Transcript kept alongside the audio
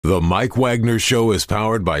The Mike Wagner Show is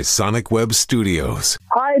powered by Sonic Web Studios.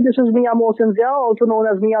 Hi, this is Mia Mosensia, also known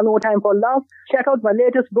as Mia No Time for Love. Check out my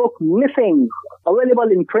latest book, Missing, available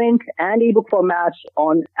in print and ebook formats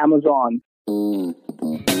on Amazon.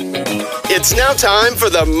 It's now time for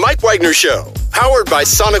the Mike Wagner Show, powered by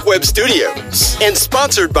Sonic Web Studios and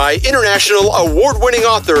sponsored by international award-winning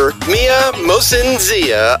author Mia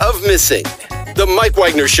Mosensia of Missing. The Mike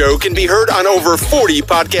Wagner Show can be heard on over 40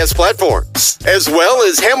 podcast platforms, as well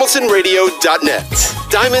as HamiltonRadio.net,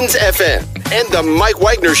 Diamonds FM, and the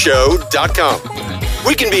MikeWagnerShow.com.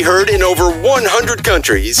 We can be heard in over 100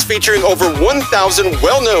 countries, featuring over 1,000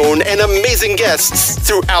 well-known and amazing guests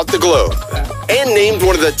throughout the globe. And named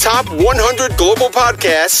one of the top 100 global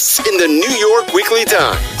podcasts in the New York Weekly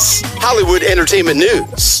Times, Hollywood Entertainment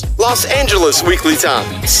News, Los Angeles Weekly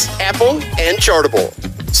Times, Apple, and Chartable.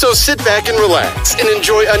 So sit back and relax and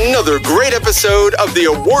enjoy another great episode of the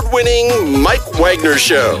award-winning Mike Wagner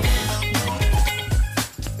Show.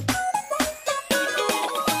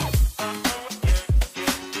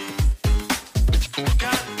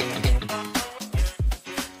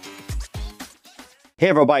 Hey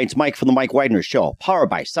everybody, it's Mike from the Mike Wagner Show, powered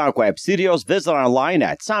by Sonic Web Studios. Visit online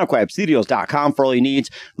at sonicwebstudios.com for all your needs.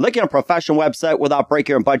 Looking at a professional website without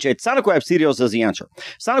breaking your budget? Sonic Web Studios is the answer.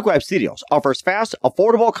 Sonic Web Studios offers fast,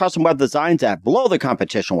 affordable custom web designs that blow the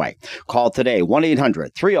competition away. Call today,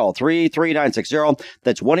 1-800-303-3960.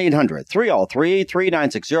 That's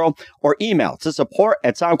 1-800-303-3960. Or email to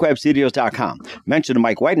support@sonicwebstudios.com. Mention the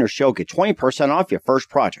Mike Wagner Show, get 20% off your first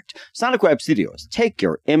project. Sonic Web Studios, take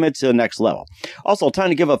your image to the next level. Also, time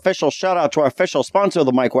to give official shout out to our official sponsor of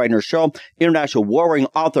the Mike Wagner Show, international warring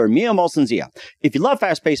author Mia Mosensia. If you love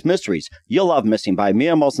fast-paced mysteries, you'll love Missing by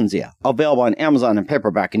Mia Mosensia, available on Amazon in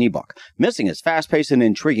paperback and ebook. Missing is fast-paced and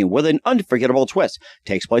intriguing with an unforgettable twist.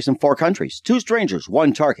 Takes place in 4 countries, 2 strangers,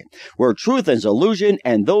 1 target, where truth is illusion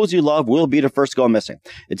and those you love will be the first to go missing.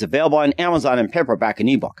 It's available on Amazon in paperback and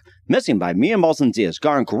ebook. Missing by Mia Mosensia has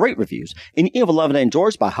garnered great reviews and even loved and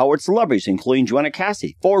endorsed by Howard celebrities, including Joanna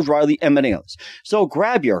Cassidy, Forbes Riley, and many others. So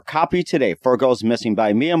grab your copy today for Goes Missing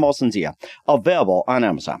by Mia Mosensia, available on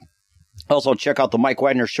Amazon. Also, check out the Mike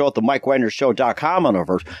Wagner Show at themikewagnershow.com on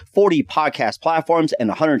over 40 podcast platforms in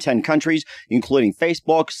 110 countries, including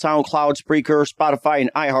Facebook, SoundCloud, Spreaker, Spotify,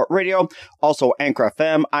 and iHeartRadio. Also, Anchor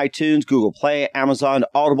FM, iTunes, Google Play, Amazon,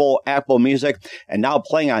 Audible, Apple Music, and now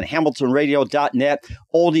playing on HamiltonRadio.net,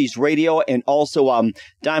 Oldies Radio, and also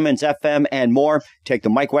Diamonds FM and more. Take the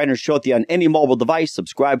Mike Wagner Show on any mobile device.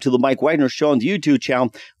 Subscribe to the Mike Wagner Show on the YouTube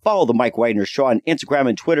channel. Follow the Mike Wagner Show on Instagram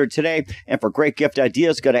and Twitter today. And for great gift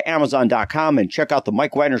ideas, go to Amazon.com and check out the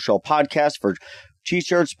Mike Wagner Show podcast for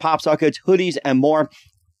t-shirts, pop sockets, hoodies, and more.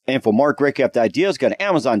 And for more great gift ideas, go to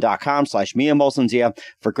Amazon.com/Mia Mosensia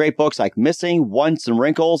for great books like Missing, Once, and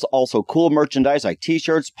Wrinkles. Also cool merchandise like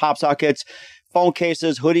t-shirts, pop sockets, phone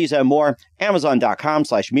cases, hoodies, and more.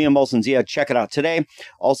 Amazon.com/Mia Mosensia. Check it out today.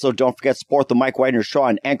 Also, don't forget to support the Mike Wagner Show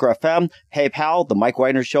on Anchor FM, PayPal,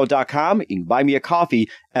 themikewagnershow.com. You can buy me a coffee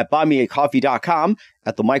at buymeacoffee.com.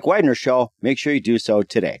 At the Mike Wagner Show, make sure you do so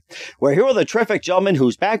today. We're here with a terrific gentleman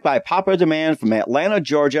who's backed by popular demand from Atlanta,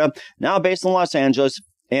 Georgia, now based in Los Angeles.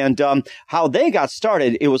 And how they got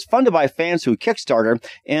started, it was funded by fans through Kickstarter.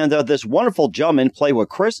 And this wonderful gentleman played with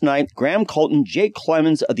Chris Knight, Graham Colton, Jake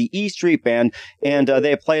Clemens of the E Street Band. And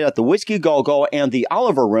they played at the Whiskey Go-Go and the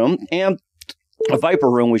Oliver Room. And a Viper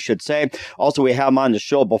Room, we should say. Also, we have him on the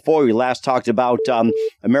show before. We last talked about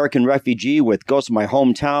American Refugee with Ghost of My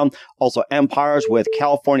Hometown. Also, Empires with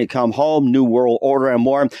California Come Home, New World Order, and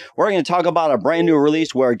more. We're going to talk about a brand new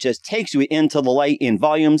release where it just takes you into the light in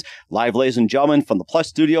volumes. Live, ladies and gentlemen, from the Plus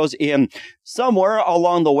Studios in somewhere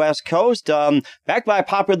along the West Coast. Backed by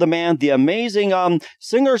popular demand, the amazing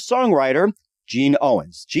singer-songwriter, Gene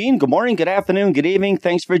Owens. Gene, good morning, good afternoon, good evening.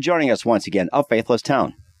 Thanks for joining us once again of Faithless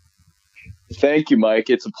Town. Thank you, Mike.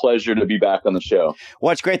 It's a pleasure to be back on the show.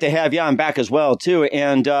 Well, it's great to have you on back as well, too.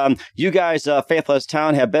 And you guys, Faithless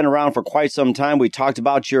Town, have been around for quite some time. We talked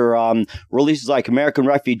about your releases like American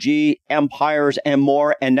Refugee, Empires, and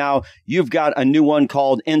more. And now you've got a new one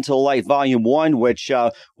called Into the Light Volume 1, which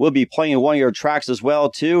we'll be playing one of your tracks as well,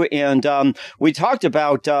 too. And we talked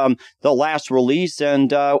about the last release,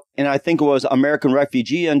 and I think it was American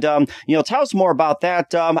Refugee. And, tell us more about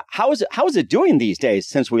that. How is it doing these days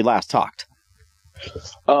since we last talked?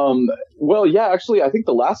 Well, yeah, actually, I think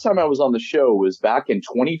the last time I was on the show was back in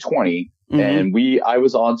 2020, and I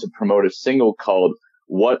was on to promote a single called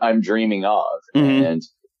What I'm Dreaming Of. And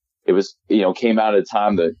it was, came out at a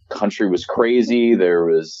time the country was crazy. There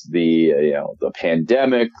was the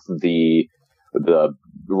pandemic, the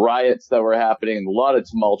riots that were happening, a lot of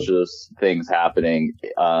tumultuous things happening,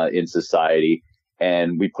 in society.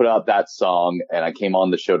 And we put out that song, and I came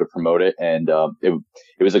on the show to promote it. And it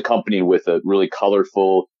was accompanied with a really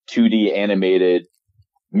colorful 2D animated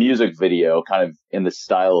music video, kind of in the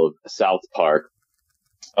style of South Park.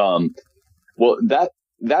 Well,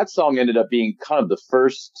 that song ended up being kind of the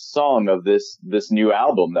first song of this new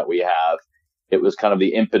album that we have. It was kind of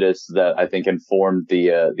the impetus that I think informed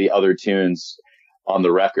the other tunes on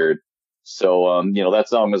the record. So, that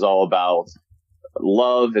song is all about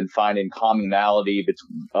love and finding commonality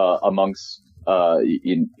amongst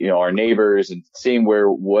our neighbors, and seeing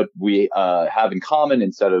what we have in common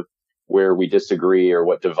instead of where we disagree or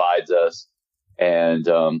what divides us, and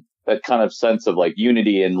that kind of sense of like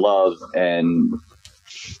unity and love, and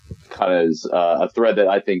kind of is a thread that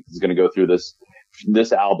I think is going to go through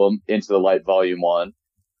this album, Into the Light Volume 1,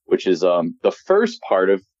 which is the first part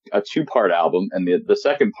of a 2-part album, and the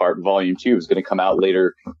second part, Volume 2, is going to come out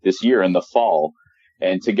later this year in the fall.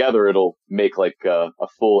 And together it'll make like a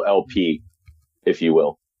full LP, if you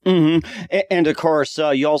will. Mm-hmm. And of course,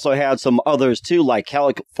 you also had some others too, like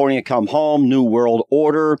California Come Home, New World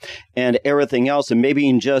Order, and everything else. And maybe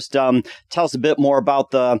you can just tell us a bit more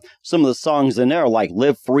about some of the songs in there, like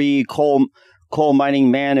Live Free, Coal Mining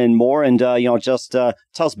Man, and more. And just tell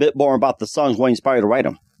us a bit more about the songs, what inspired you to write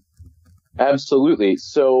them. Absolutely.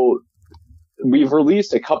 So we've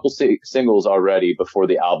released a couple singles already before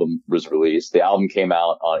the album was released. The album came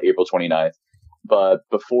out on April 29th. But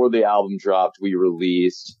before the album dropped, we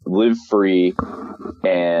released Live Free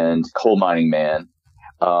and Coal Mining Man.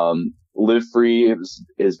 Live Free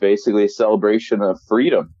is basically a celebration of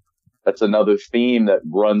freedom. That's another theme that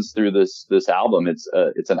runs through this album. It's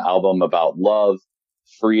an album about love,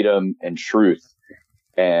 freedom, and truth.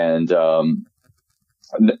 And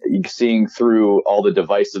seeing through all the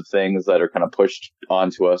divisive things that are kind of pushed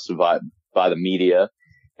onto us by the media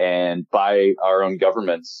and by our own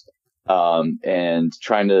governments. And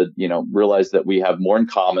trying to, realize that we have more in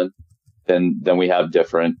common than we have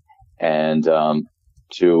different, and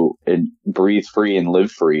to breathe free and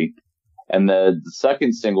live free. And the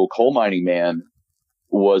second single, Coal Mining Man,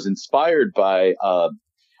 was inspired by a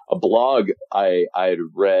blog I had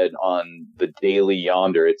read on the Daily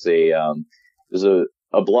Yonder. It's there's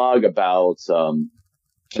a blog about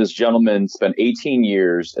this gentleman spent 18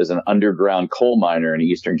 years as an underground coal miner in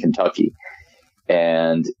eastern Kentucky.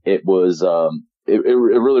 And it was, it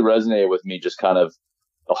really resonated with me, just kind of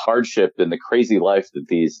the hardship and the crazy life that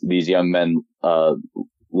these young men,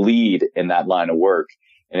 lead in that line of work.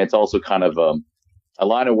 And it's also kind of, a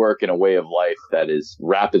line of work and a way of life that is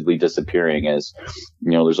rapidly disappearing as,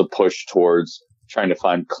 there's a push towards trying to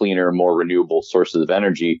find cleaner, more renewable sources of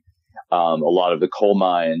energy. A lot of the coal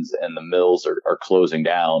mines and the mills are closing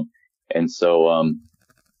down. And so,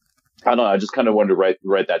 I don't know. I just kind of wanted to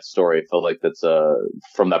write that story. I felt like that's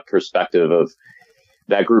from that perspective of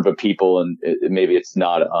that group of people, and maybe it's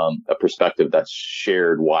not a perspective that's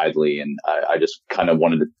shared widely. And I just kind of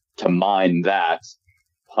wanted to mine that,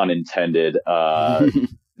 pun intended, and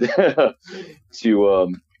that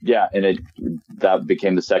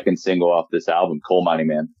became the second single off this album, Coal Mining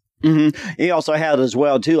Man. Mm-hmm. He also had as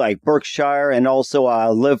well, too, like Berkshire, and also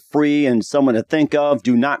Live Free and Someone to Think Of,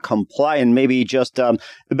 Do Not Comply, and maybe just a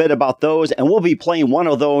bit about those. And we'll be playing one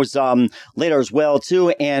of those later as well,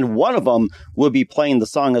 too. And one of them will be playing the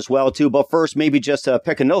song as well, too. But first, maybe just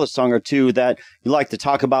pick another song or two that you'd like to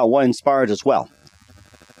talk about, what inspired as well.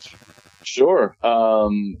 Sure.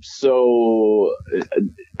 So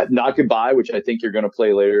Not Goodbye, which I think you're going to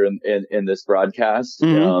play later in this broadcast.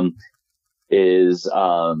 Mm-hmm. Is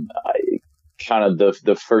kind of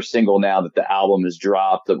the first single now that the album is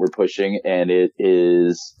dropped that we're pushing, and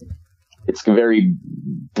it's very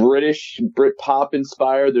Brit pop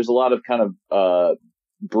inspired. There's a lot of kind of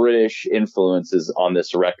British influences on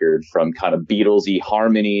this record, from kind of Beatles-y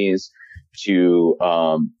harmonies to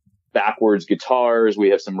backwards guitars. We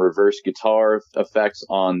have some reverse guitar effects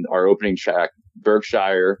on our opening track,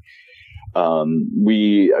 Berkshire.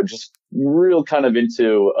 We are just real kind of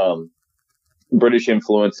into British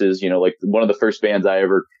influences, like one of the first bands I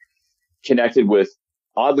ever connected with,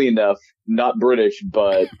 oddly enough, not British,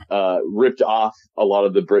 but ripped off a lot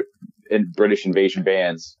of the British invasion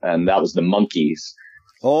bands, and that was the Monkees.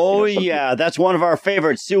 Oh, yeah, that's one of our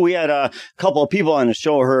favorites, too. We had a couple of people on the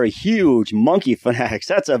show who are huge Monkey fanatics.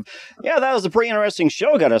 That was a pretty interesting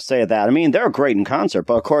show, gotta say that. I mean, they're great in concert,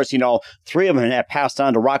 but of course, 3 of them have passed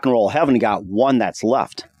on to rock and roll heaven and got one that's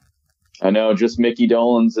left. I know, just Mickey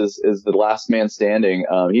Dolenz is the last man standing.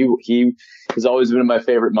 He has always been my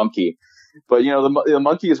favorite Monkey. But, you know, the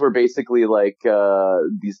Monkees were basically like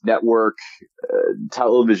these network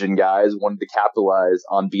television guys wanted to capitalize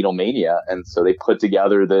on Beatlemania. And so they put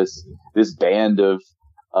together this band of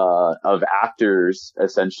actors,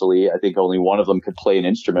 essentially. I think only one of them could play an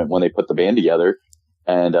instrument when they put the band together.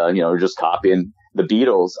 And, you know, just copying the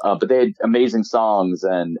Beatles. But they had amazing songs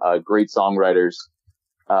and great songwriters.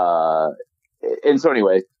 And so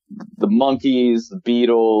anyway, the Monkees, the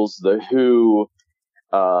Beatles, the Who,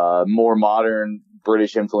 more modern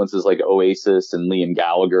British influences like Oasis and Liam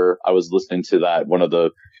Gallagher. I was listening to that, one of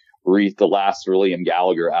the last Liam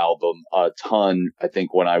Gallagher album, a ton, I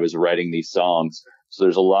think, when I was writing these songs. So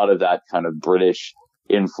there's a lot of that kind of British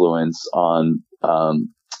influence on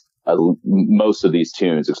most of these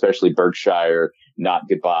tunes, especially Berkshire, Not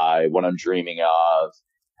Goodbye, What I'm Dreaming of,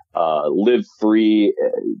 Live Free.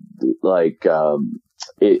 Like,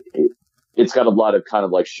 it's got a lot of kind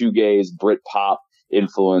of like shoegaze, Britpop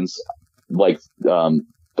influence, like the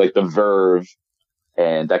Verve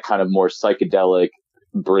and that kind of more psychedelic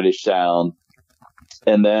British sound.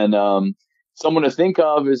 And then someone to think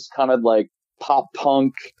of is kind of like pop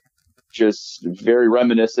punk, just very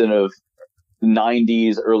reminiscent of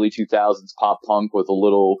 90s, early 2000s pop punk with a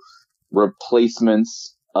little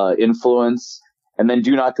Replacements influence. And then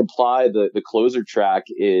Do Not Comply, the closer track,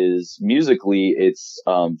 is musically, it's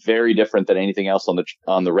very different than anything else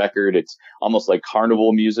on the record. It's almost like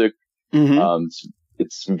carnival music. Mm-hmm.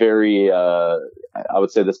 It's very, I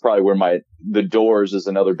would say that's probably where The Doors is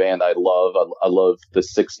another band I love. I love the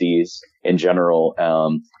 60s in general.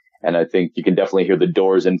 And I think you can definitely hear The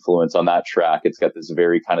Doors influence on that track. It's got this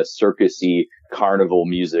very kind of circusy carnival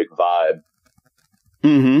music vibe.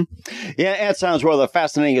 Mm-hmm. Yeah, that sounds rather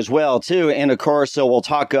fascinating as well, too. And of course, we'll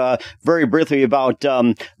talk very briefly about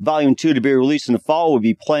Volume 2 to be released in the fall. We'll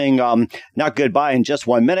be playing Not Goodbye in just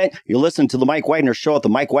 1 minute. You listen to The Mike Wagner Show at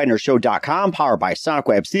themikewagnershow.com, powered by Sonic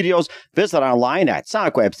Web Studios. Visit online at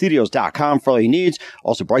sonicwebstudios.com for all your needs.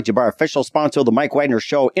 Also brought to you by our official sponsor, The Mike Wagner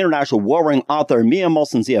Show, international award-winning author Mia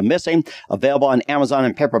Molson-Zia Missing, available on Amazon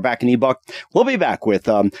and paperback and ebook. We'll be back with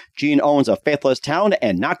Gene Owens of Faithless Town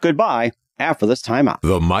and Not Goodbye after this timeout.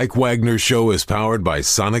 The Mike Wagner Show is powered by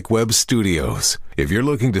Sonic Web Studios. If you're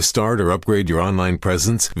looking to start or upgrade your online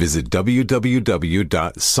presence, visit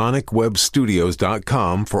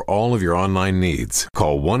www.sonicwebstudios.com for all of your online needs.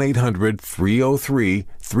 Call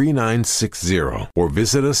 1-800-303-3960 or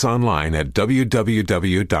visit us online at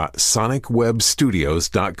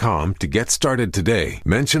www.sonicwebstudios.com to get started today.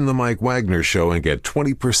 Mention The Mike Wagner Show and get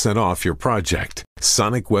 20% off your project.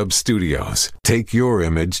 Sonic Web Studios. Take your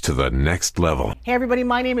image to the next level. Hey everybody,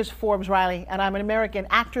 my name is Forbes Riley and I'm an American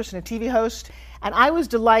actress and a TV host. And I was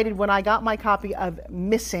delighted when I got my copy of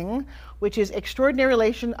Missing, which is Extraordinary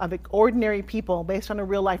Relation of Ordinary People based on a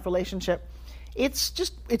real life relationship. It's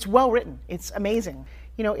well written. It's amazing.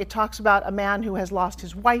 You know, it talks about a man who has lost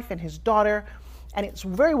his wife and his daughter, and it's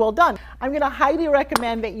very well done. I'm going to highly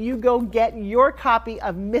recommend that you go get your copy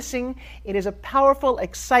of Missing. It is a powerful,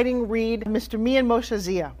 exciting read. Mr. Mia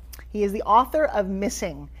Molson-Zia. He is the author of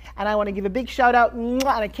Missing. And I want to give a big shout out and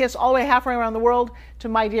a kiss all the way halfway around the world to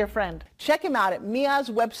my dear friend. Check him out at Mia's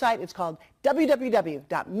website. It's called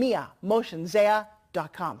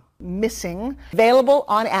www.miamotionzea.com. Missing, available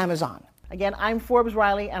on Amazon. Again, I'm Forbes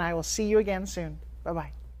Riley, and I will see you again soon.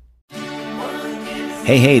 Bye-bye.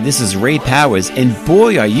 Hey, this is Ray Powers, and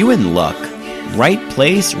boy, are you in luck. Right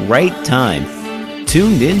place, right time.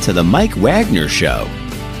 Tuned in to The Mike Wagner Show.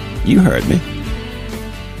 You heard me.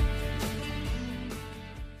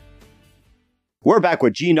 We're back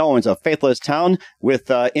with Gene Owens of Faithless Town with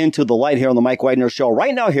Into the Light here on the Mike Wagner Show.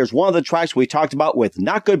 Right now, here's one of the tracks we talked about with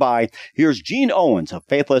Not Goodbye. Here's Gene Owens of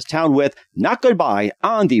Faithless Town with Not Goodbye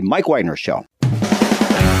on the Mike Wagner Show.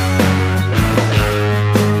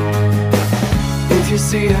 If you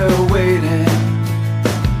see her waiting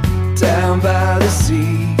down by the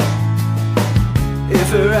sea, if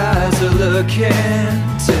her eyes are looking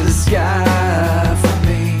to the sky for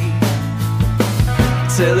me,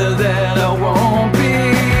 tell her that I won't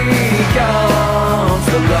be gone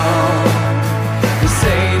for long. This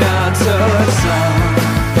ain't our touchdown.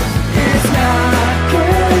 It's not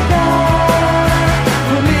goodbye.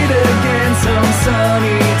 We'll meet again some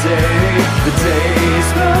sunny day. The days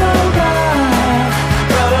go by,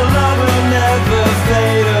 but our love will never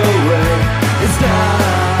fade away. It's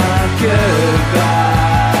not goodbye.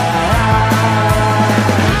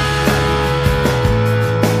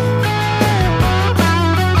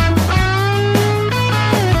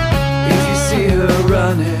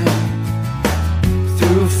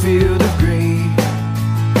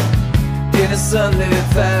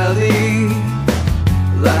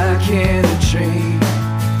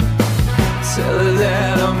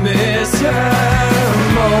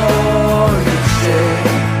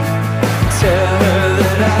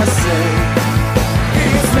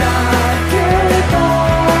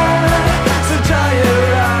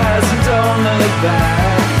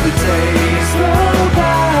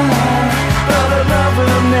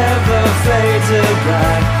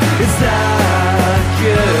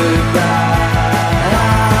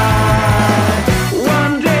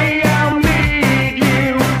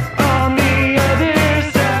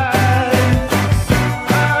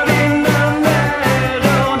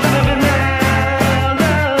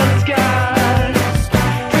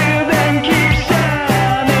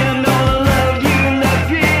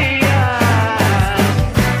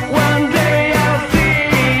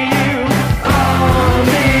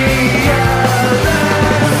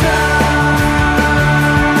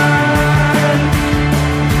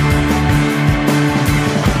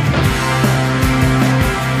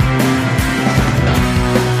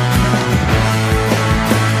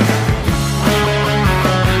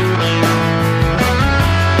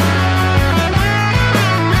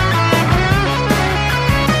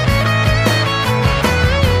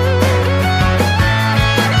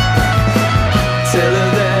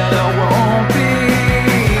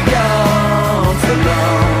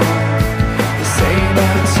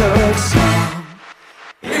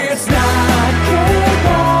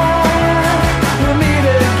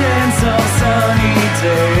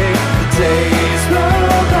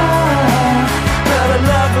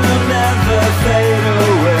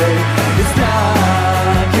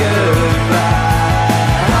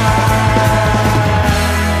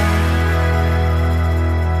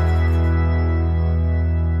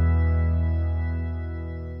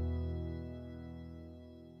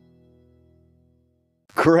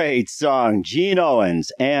 Great song, Gene Owens,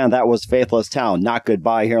 and that was Faithless Town, Not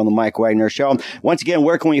Goodbye, here on the Mike Wagner Show. Once again,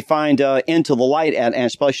 where can we find Into the Light and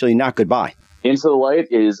especially Not Goodbye? Into the Light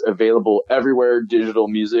is available everywhere digital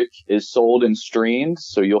music is sold and streamed,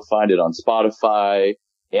 so you'll find it on Spotify,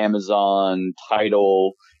 Amazon,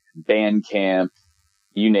 Tidal, Bandcamp,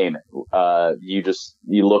 you name it.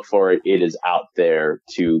 You look for it, it is out there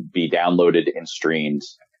to be downloaded and streamed.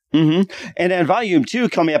 Mm-hmm. And then Volume 2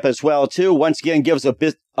 coming up as well, too. Once again, give us a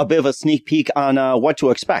bit of a sneak peek on what to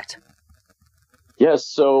expect. Yes,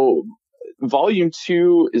 so Volume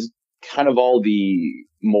 2 is kind of all the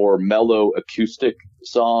more mellow acoustic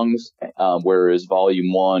songs, whereas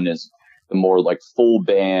Volume 1 is the more like full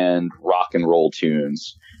band rock and roll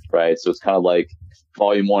tunes, right? So it's kind of like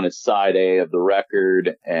Volume 1 is side A of the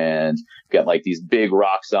record, and got like these big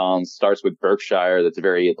rock songs. Starts with Berkshire, that's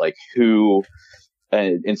very like Who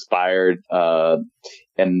inspired,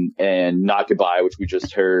 and Not Goodbye, which we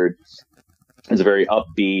just heard, is a very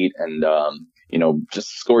upbeat and just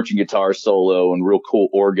scorching guitar solo and real cool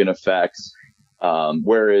organ effects.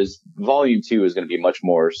 Whereas Volume 2 is going to be much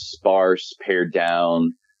more sparse, pared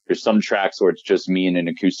down. There's some tracks where it's just me and an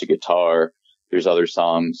acoustic guitar. There's other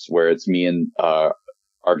songs where it's me and our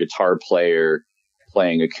guitar player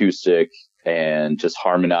playing acoustic and just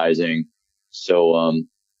harmonizing. So,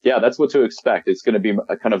 yeah, that's what to expect. It's going to be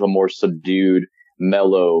a kind of a more subdued,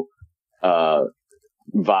 mellow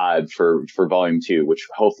vibe for Volume 2, which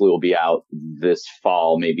hopefully will be out this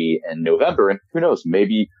fall, maybe in November. And who knows,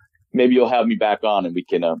 maybe you'll have me back on and we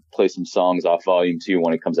can play some songs off Volume 2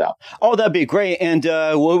 when it comes out. Oh, that'd be great. And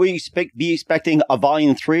will we be expecting a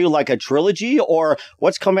Volume 3, like a trilogy, or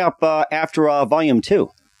what's coming up after Volume 2?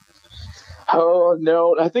 Oh,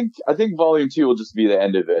 no, I think Volume 2 will just be the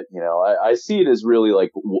end of it. I see it as really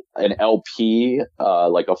like an LP,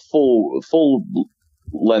 like a full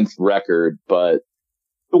length record, but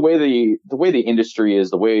the way the industry is,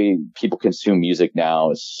 the way people consume music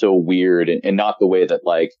now is so weird, and not the way that,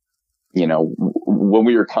 like, when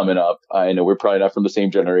we were coming up, I know we're probably not from the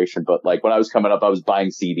same generation, but like when I was coming up, I was buying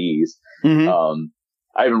CDs. Mm-hmm.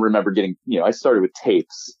 I even remember getting, I started with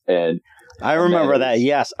tapes, and I remember that.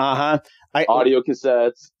 Yes. Uh-huh. Audio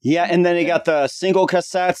cassettes. Yeah. And then you got the single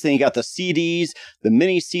cassettes, then you got the CDs, the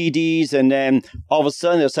mini CDs. And then all of a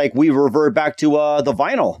sudden it's like we revert back to the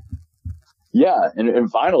vinyl. Yeah. And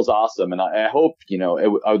vinyl's awesome. And I hope, I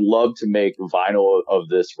would love to make vinyl of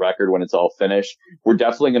this record when it's all finished. We're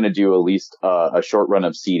definitely going to do at least a short run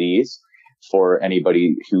of CDs for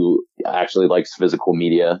anybody who actually likes physical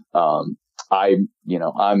media. I'm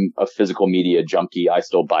a physical media junkie. I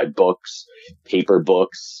still buy books, paper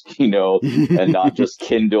books, and not just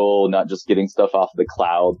Kindle, not just getting stuff off the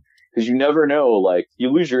cloud. Because you never know, like, you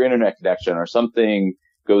lose your internet connection or something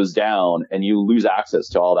goes down and you lose access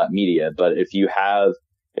to all that media. But if you have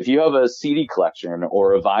a CD collection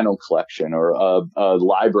or a vinyl collection or a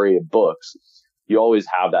library of books, you always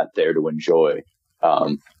have that there to enjoy.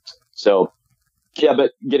 Yeah,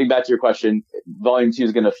 but getting back to your question, Volume 2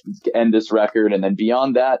 is going to end this record. And then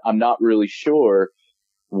beyond that, I'm not really sure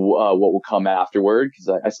what will come afterward,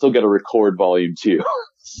 because I still got to record Volume 2.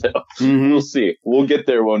 So We'll see. We'll get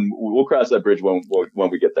there we'll cross that bridge when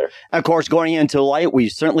we get there. Of course, going into Light, we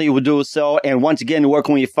certainly will do so. And once again, where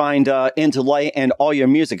can we find Into Light and all your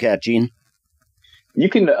music at, Gene? You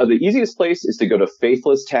can, the easiest place is to go to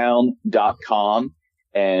faithlesstown.com.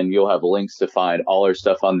 And you'll have links to find all our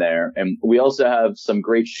stuff on there. And we also have some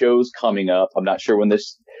great shows coming up. I'm not sure when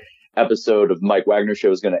this episode of Mike Wagner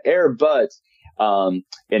Show is going to air, but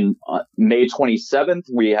in May 27th,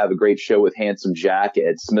 we have a great show with Handsome Jack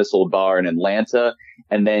at Smithsonian Bar in Atlanta.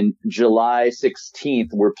 And then July 16th,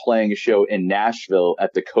 we're playing a show in Nashville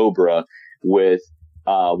at the Cobra with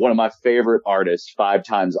one of my favorite artists, 5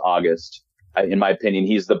 Times August. In my opinion,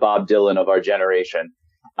 he's the Bob Dylan of our generation.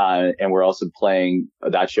 And we're also playing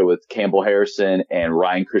that show with Campbell Harrison and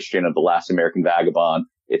Ryan Christian of The Last American Vagabond.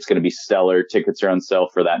 It's going to be stellar. Tickets are on sale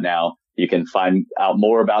for that now. You can find out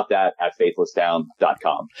more about that at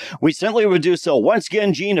faithlesstown.com. We certainly will do so. Once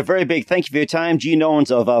again, Gene, a very big thank you for your time. Gene Owens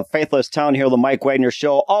of Faithless Town here on the Mike Wagner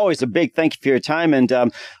Show. Always a big thank you for your time, and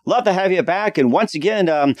love to have you back. And once again,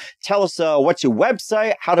 tell us what's your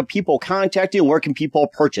website, how do people contact you, and where can people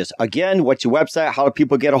purchase? Again, what's your website, how do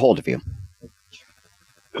people get a hold of you?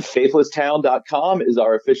 Faithlesstown.com is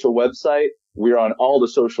our official website. We're on all the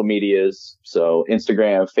social medias, so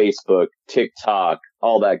Instagram, Facebook, TikTok,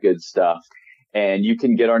 all that good stuff. And you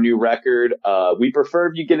can get our new record. We prefer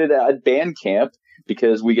if you get it at Bandcamp,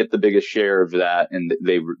 because we get the biggest share of that, and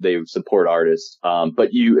they support artists. But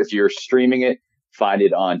if you're streaming it, find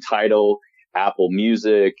it on Tidal, Apple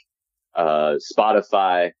Music,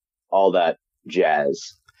 Spotify, all that jazz.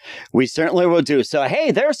 We certainly will do. So,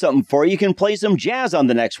 hey, there's something for you. You can play some jazz on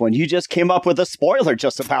the next one. You just came up with a spoiler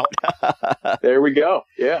just about. There we go.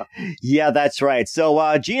 Yeah. Yeah, that's right.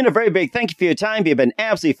 So, Gene, a very big thank you for your time. You've been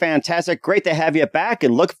absolutely fantastic. Great to have you back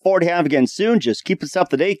and look forward to having you again soon. Just keep us up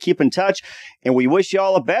to date, keep in touch, and we wish you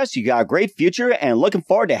all the best. You got a great future and looking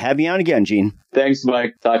forward to having you on again, Gene. Thanks,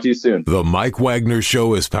 Mike. Talk to you soon. The Mike Wagner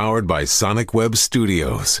Show is powered by Sonic Web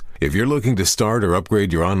Studios. If you're looking to start or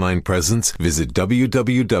upgrade your online presence, visit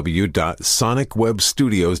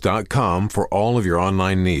www.sonicwebstudios.com for all of your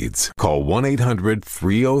online needs. Call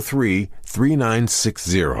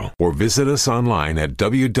 1-800-303-3960 or visit us online at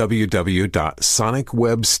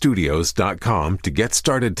www.sonicwebstudios.com to get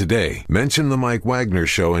started today. Mention the Mike Wagner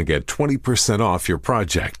Show and get 20% off your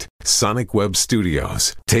project. Sonic Web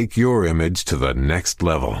Studios. Take your image to the next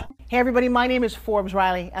level. Hey everybody, my name is Forbes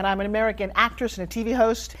Riley, and I'm an American actress and a TV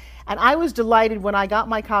host. And I was delighted when I got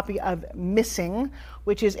my copy of Missing,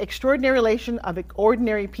 which is Extraordinary Relation of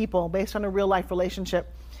Ordinary People based on a real life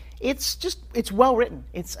relationship. It's well written.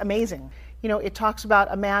 It's amazing. You know, it talks about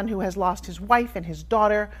a man who has lost his wife and his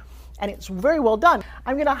daughter, and it's very well done.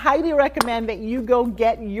 I'm going to highly recommend that you go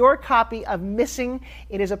get your copy of Missing.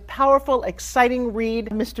 It is a powerful, exciting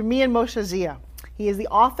read. Mr. Mian Moshe Zia. He is the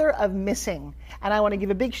author of Missing. And I want to give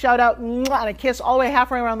a big shout out and a kiss all the way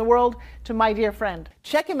halfway around the world to my dear friend.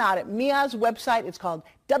 Check him out at Mia's website. It's called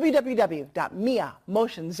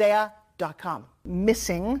www.miamotionsea.com.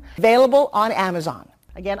 Missing, available on Amazon.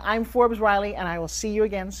 Again, I'm Forbes Riley, and I will see you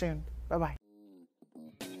again soon. Bye-bye.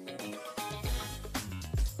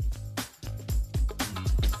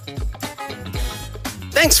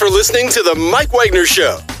 Thanks for listening to The Mike Wagner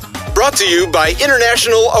Show. Brought to you by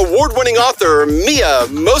international award-winning author Mia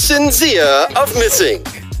Mosin-Zia of Missing.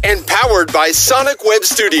 And powered by Sonic Web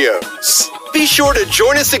Studios. Be sure to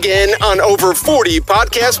join us again on over 40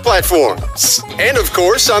 podcast platforms. And of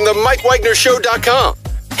course on the MikeWagnerShow.com,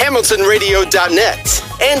 HamiltonRadio.net,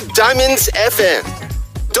 and Diamonds FM.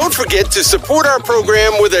 Don't forget to support our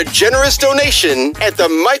program with a generous donation at the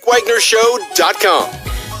MikeWagnerShow.com.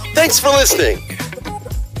 Thanks for listening.